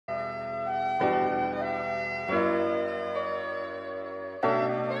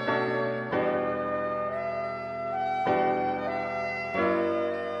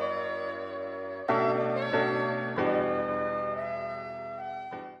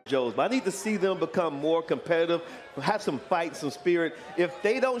Joes, but I need to see them become more competitive, have some fight, some spirit. If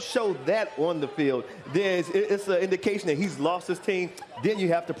they don't show that on the field, then it's an indication that he's lost his team. Then you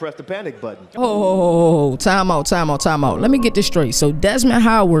have to press the panic button. Oh, time out. Let me get this straight. So Desmond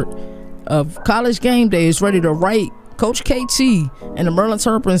Howard of College Game Day is ready to write Coach KT and the Maryland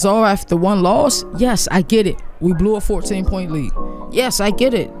Terps all after one loss? Yes, I get it. We blew a 14-point lead. Yes, I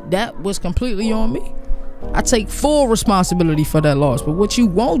get it. That was completely on me. I take full responsibility for that loss. But what you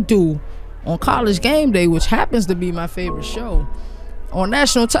won't do on College Game Day, which happens to be my favorite show, on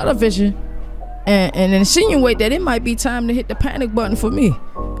national television, and insinuate that it might be time to hit the panic button for me.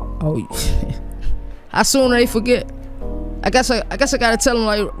 Oh, how soon they forget? I guess I gotta tell them,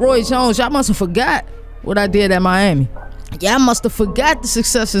 like, Roy Jones, y'all must have forgot what I did at Miami. Y'all must have forgot the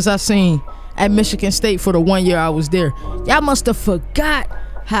successes I seen at Michigan State for the 1 year I was there. Y'all must have forgot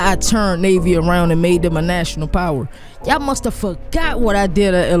how I turned Navy around and made them a national power. Y'all must have forgot what I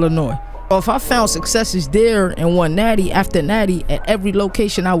did at Illinois. If I found successes there and won natty after natty at every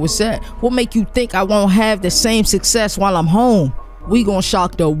location I was at, what make you think I won't have the same success while I'm home? We gonna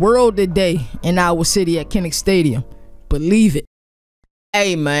shock the world today in our city at Kinnick Stadium. Believe it.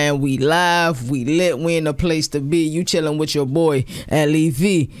 Hey man, we live, we lit, we in the place to be. You chilling with your boy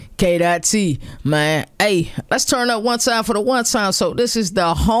LEV, K.T. Man, hey, let's turn up one time for the one time. So this is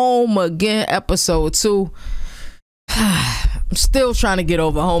the Home Again episode 2. I'm still trying to get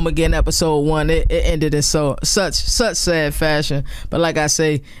over Home Again episode 1. It ended in such sad fashion. But like I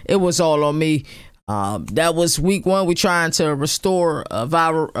say, it was all on me. That was week 1. We trying to restore a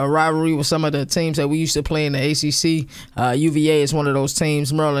rivalry with some of the teams that we used to play in the ACC. UVA is one of those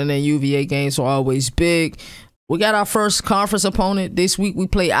teams. Maryland and UVA games are always big. We got our first conference opponent this week. We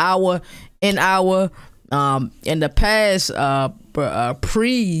play Iowa in Iowa. In the past, college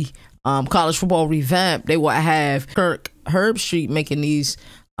football revamped, they would have Kirk Herbstreit making these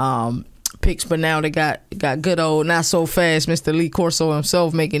picks, but now they got good old not so fast Mr. Lee Corso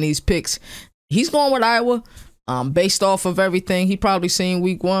himself making these picks. He's going with Iowa based off of everything he probably seen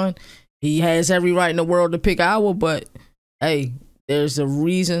week 1. He has every right in the world to pick Iowa, but hey, there's a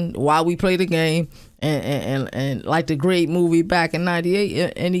reason why we play the game. And like the great movie back in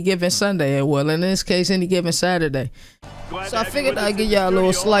 '98, any given Sunday, well, in this case, any given Saturday. So I figured I'd give y'all a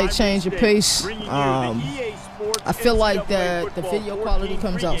little slight change of pace. I feel like that the video quality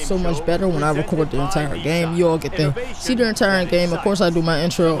comes out so much better when I record the entire game. You all get to see the entire game. Of course, I do my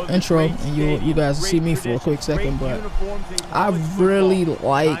intro, and you guys will see me for a quick second. But I really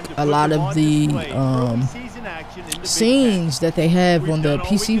like a lot of the scenes that they have on the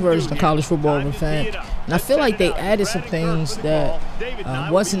PC version of College Football Revamped, and I feel like they added some things that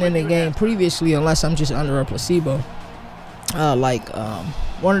wasn't in the game previously, unless I'm just under a placebo.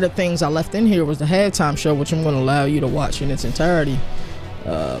 One of the things I left in here was the halftime show, which I'm going to allow you to watch in its entirety,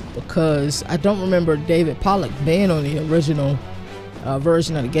 because I don't remember David Pollock being on the original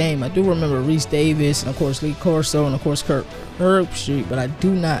version of the game. I do remember Reese Davis and of course Lee Corso and of course Kirk Herbstreit, but I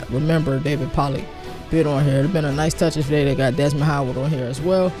do not remember David Pollock being on here. It'd been a nice touch if they got Desmond Howard on here as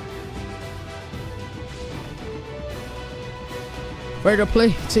well. Ready to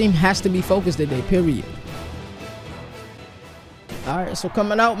play. Team has to be focused today, period. Alright, so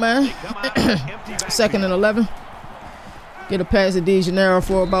coming out, man. 2nd and 11. Get a pass to DeGennaro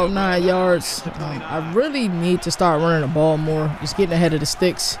for about 9 yards. I really need to start running the ball more. Just getting ahead of the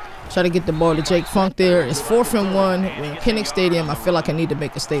sticks. Try to get the ball to Jake Funk there. It's 4th and 1. We're in Kinnick Stadium. I feel like I need to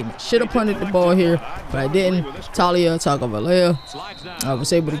make a statement. Should have punted the ball here, but I didn't. Taulia Tagovailoa. I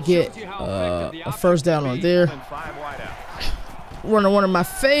was able to get a first down on there. Running one of my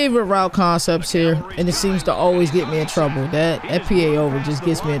favorite route concepts here, and it seems to always get me in trouble. That PA over just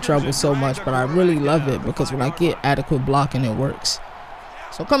gets me in trouble so much, but I really love it because when I get adequate blocking, it works.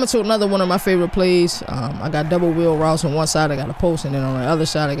 So coming to another one of my favorite plays. I got double wheel routes on one side, I got a post, and then on the other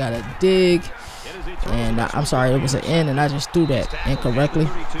side I got a dig. And I'm sorry, it was an end, and I just threw that incorrectly.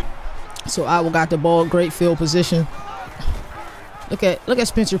 So Iowa got the ball, great field position. Look at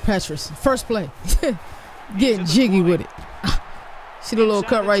Spencer Petras, first play, getting jiggy with it. See the little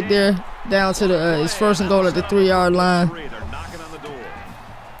cut right there, down to his 1st and goal at the 3-yard line.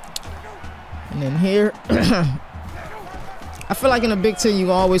 And then here, I feel like in the Big Ten you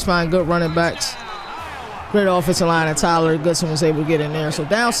can always find good running backs. Great offensive line, and Tyler Goodson was able to get in there. So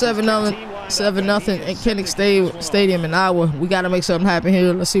down 7-0 in Kinnick Stadium in Iowa. We got to make something happen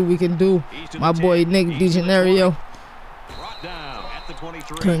here. Let's see what we can do. My boy Nick DeGennaro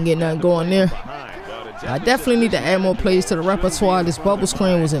couldn't get nothing going there. I definitely need to add more plays to the repertoire. This bubble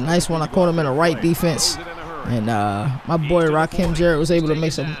screen was a nice one. I caught him in the right defense, and my boy Rakim Jarrett was able to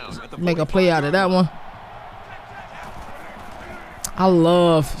make a play out of that one. I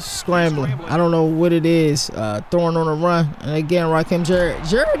love scrambling. I don't know what it is. Throwing on a run. And again, Rakim Jarrett.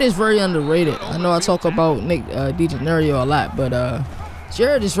 Jarrett is very underrated. I know I talk about Nick DiGenario a lot, but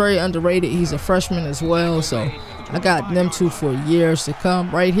Jarrett is very underrated. He's a freshman as well, so I got them two for years to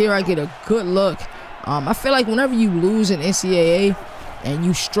come. Right here, I get a good look. I feel like whenever you lose in NCAA and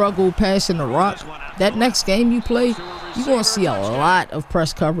you struggle passing the rock, that next game you play, you're going to see a lot of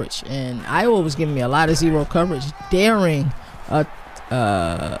press coverage. And Iowa was giving me a lot of zero coverage, daring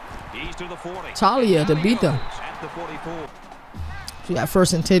Taulia to beat them. We got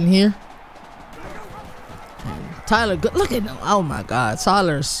 1st and 10 here. And Tyler, look at him. Oh my God.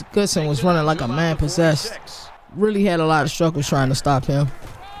 Tyler Goodson was running like a man possessed. Really had a lot of struggles trying to stop him.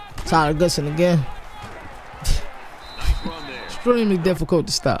 Tyler Goodson again. Extremely difficult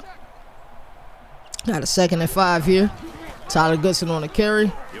to stop. Got a 2nd and 5 here. Tyler Goodson on the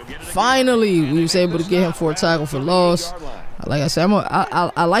carry. Finally, we was able to get him for a tackle for loss. Like I said,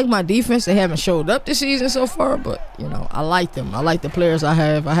 I like my defense. They haven't showed up this season so far, but you know, I like them. I like the players I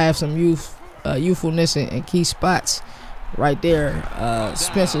have. I have some youthfulness in key spots right there.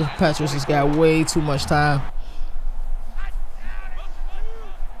 Spencer Petras has got way too much time.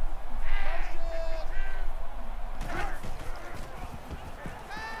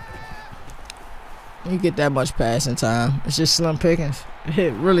 You get that much passing time, it's just slim pickings.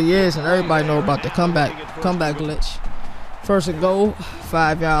 It really is, and everybody know about the comeback glitch. 1st and goal,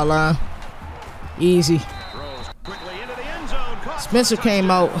 5-yard line, easy. Spencer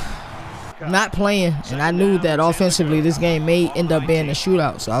came out not playing, and I knew that offensively this game may end up being a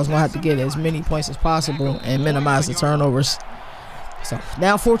shootout, so I was gonna have to get as many points as possible and minimize the turnovers. So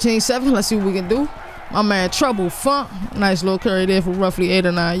now 14-7. Let's see what we can do. My man Trouble Funk, nice little carry there for roughly 8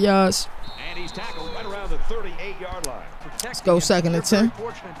 or 9 yards. And he's tackled right around the 38-yard line. Let's go 2nd and 10.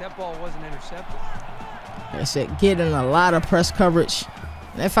 Fortunate that ball wasn't intercepted. That's it, getting a lot of press coverage.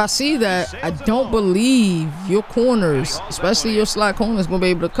 And if I see that, I don't believe your corners, especially your slot corners, going to be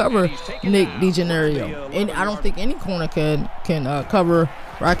able to cover Nick DiGenario. And I don't think any corner can cover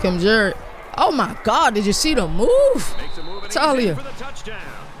Rakim Jarrett. Oh my God, did you see the move? Taulia.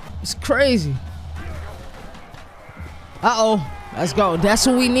 It's crazy. Uh-oh. Let's go. That's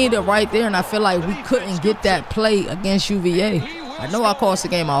what we needed right there, and I feel like we couldn't get that play against UVA. I know I cost the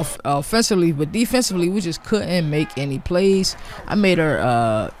game off offensively, but defensively we just couldn't make any plays. I made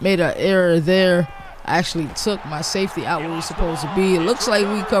an error there. I actually took my safety out where he was supposed to be. It looks like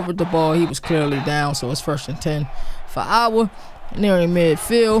we covered the ball. He was clearly down, so it's 1st and 10 for Iowa. Nearing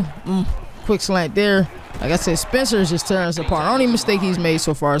midfield. Quick slant there. Like I said, Spencer is just tearing us apart. The only mistake he's made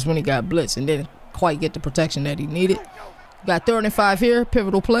so far is when he got blitzed and didn't quite get the protection that he needed. Got 3rd and 5 here,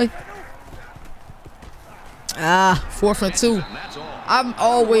 pivotal play. 4th and 2. I've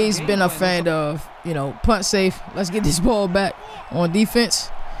always been a fan of, you know, punt safe. Let's get this ball back on defense.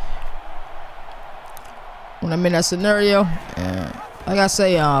 When I'm in that scenario, and like I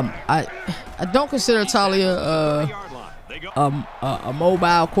say, I don't consider Taulia a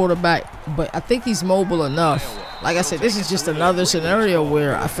mobile quarterback, but I think he's mobile enough. Like I said, this is just another scenario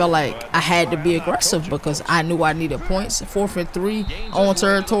where I felt like I had to be aggressive because I knew I needed points. 4th and 3 on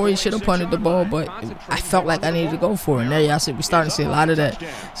territory. Should have punted the ball, but I felt like I needed to go for it. And there y'all see, we're starting to see a lot of that.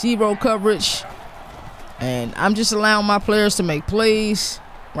 Zero coverage. And I'm just allowing my players to make plays.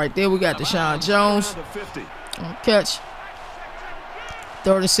 Right there, we got Deshaun Jones on catch.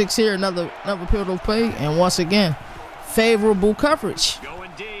 3rd and 6 here, another pivotal play. And once again, favorable coverage.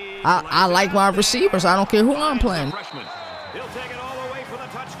 I like my receivers. I don't care who I'm playing.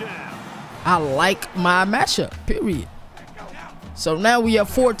 I like my matchup, period. So now we have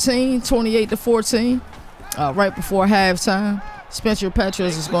 14, 28-14, right before halftime. Spencer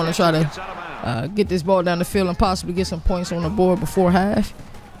Petras is going to try to get this ball down the field and possibly get some points on the board before half.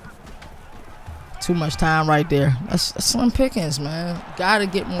 Too much time right there. That's slim pickings, man. Got to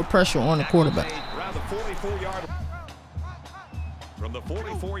get more pressure on the quarterback. From the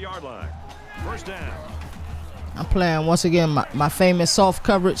 44-yard line, 1st down. I'm playing once again my famous soft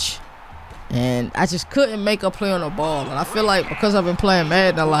coverage, and I just couldn't make a play on the ball. And I feel like because I've been playing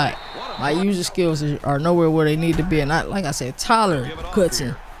Madden a lot, my user skills are nowhere where they need to be. And like I said, Tyler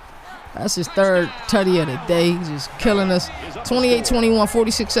Goodson, that's his 3rd tutty of the day. He's just killing us. 28-21,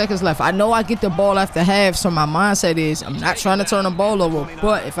 46 seconds left. I know I get the ball after half, so my mindset is I'm not trying to turn the ball over,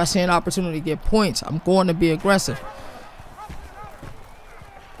 but if I see an opportunity to get points, I'm going to be aggressive.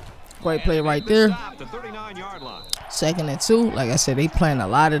 Great play right there. 2nd and 2. Like I said, they playing a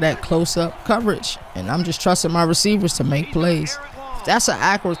lot of that close-up coverage, and I'm just trusting my receivers to make plays. If that's an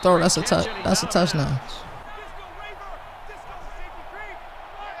accurate throw, that's a touchdown.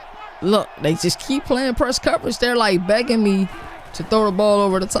 Look, they just keep playing press coverage. They're like begging me to throw the ball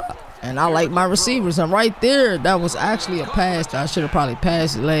over the top. And I like my receivers. And right there, that was actually a pass that I should have probably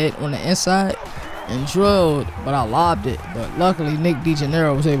passed led on the inside and drilled, but I lobbed it. But luckily, Nick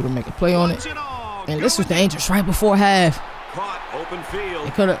DeGennaro was able to make a play on it. And this was dangerous right before half.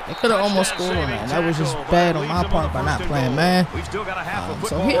 They could have almost scored on that. And that was just bad on my part by not playing, man.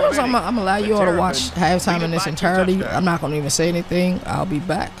 So here's, I'm going to allow you all to watch halftime in its entirety. I'm not going to even say anything. I'll be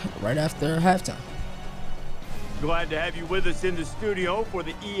back right after halftime. Glad to have you with us in the studio for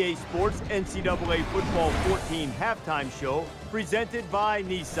the EA Sports NCAA Football 14 halftime show presented by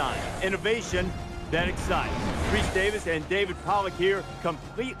Nissan. Innovation that excites. Reese Davis and David Pollack here,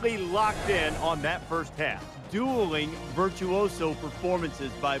 completely locked in on that first half. Dueling virtuoso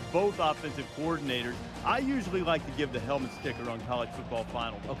performances by both offensive coordinators. I usually like to give the helmet sticker on college football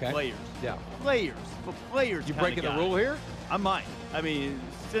final to players. Yeah. Players. But players. You breaking the rule here? I might. I mean,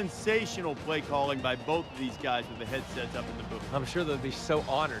 sensational play calling by both of these guys with the headsets up in the booth. I'm sure they'll be so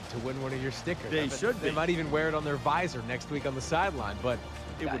honored to win one of your stickers. They should be. They might even wear it on their visor next week on the sideline, but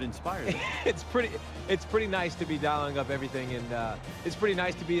it would inspire them. It's pretty nice to be dialing up everything, and it's pretty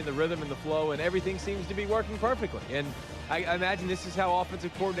nice to be in the rhythm and the flow, and everything seems to be working perfectly. And I imagine this is how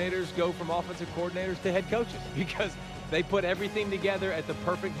offensive coordinators go from offensive coordinators to head coaches, because they put everything together at the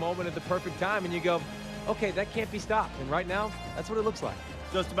perfect moment at the perfect time, and you go, okay, that can't be stopped. And right now, that's what it looks like.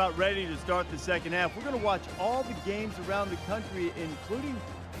 Just about ready to start the second half. We're going to watch all the games around the country, including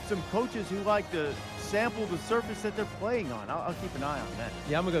some coaches who like to sample the surface that they're playing on. I'll keep an eye on that.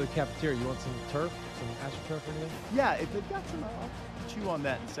 Yeah, I'm going to go to the cafeteria. You want some turf? Some AstroTurf or anything? Yeah, if they've got some, I'll chew on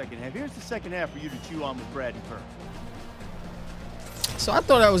that in the second half. Here's the second half for you to chew on with Brad and Kirk. So I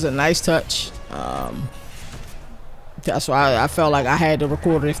thought that was a nice touch. That's why I felt like I had to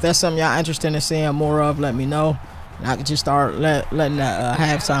record it. If that's something y'all interested in seeing more of, let me know. And I could just start letting that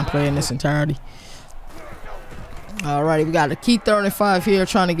halftime play in its entirety. Alrighty, we got a key 35 here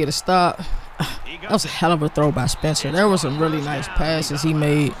trying to get a stop. That was a hell of a throw by Spencer. There was some really nice passes he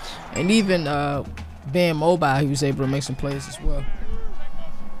made. And even being mobile, he was able to make some plays as well.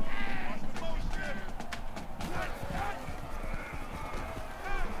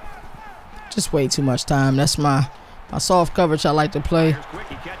 Just way too much time. That's my soft coverage I like to play.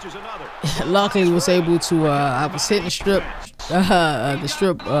 Luckily, was able to. I was hitting the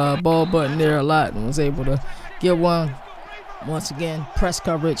strip ball button there a lot, and was able to get one. Once again, press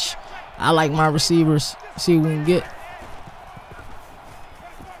coverage. I like my receivers. See what we can get.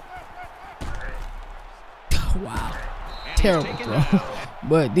 Wow, terrible throw.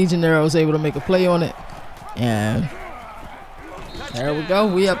 But DeGennaro was able to make a play on it, and there we go.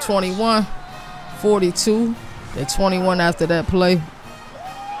 We up 21-42. They're 21 after that play.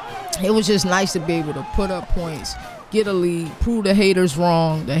 It was just nice to be able to put up points, get a lead, prove the haters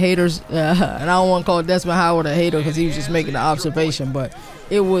wrong. The haters, and I don't want to call Desmond Howard a hater because he was just making the observation, but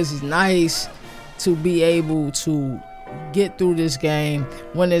it was nice to be able to get through this game,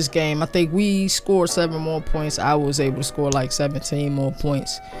 win this game. I think we scored 7 more points. I was able to score like 17 more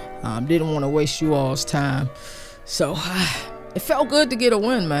points. Didn't want to waste you all's time. So it felt good to get a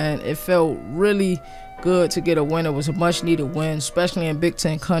win, man. It felt really good to get a win. It was a much needed win, especially in Big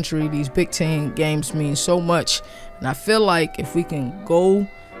Ten country. These Big Ten games mean so much, and I feel like if we can go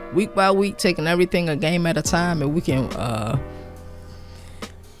week by week, taking everything a game at a time, and we can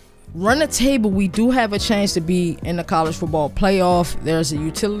run the table, we do have a chance to be in the college football playoff. There's a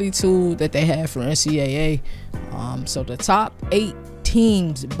utility tool that they have for NCAA. So the top 8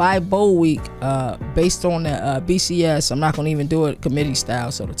 teams by bowl week, based on the BCS, I'm not going to even do it committee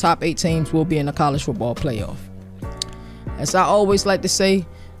style. So the top 8 teams will be in the college football playoff. As I always like to say,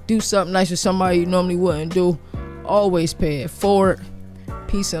 do something nice with somebody you normally wouldn't do. Always pay it forward.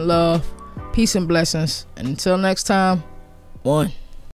 Peace and love. Peace and blessings. And until next time, 1.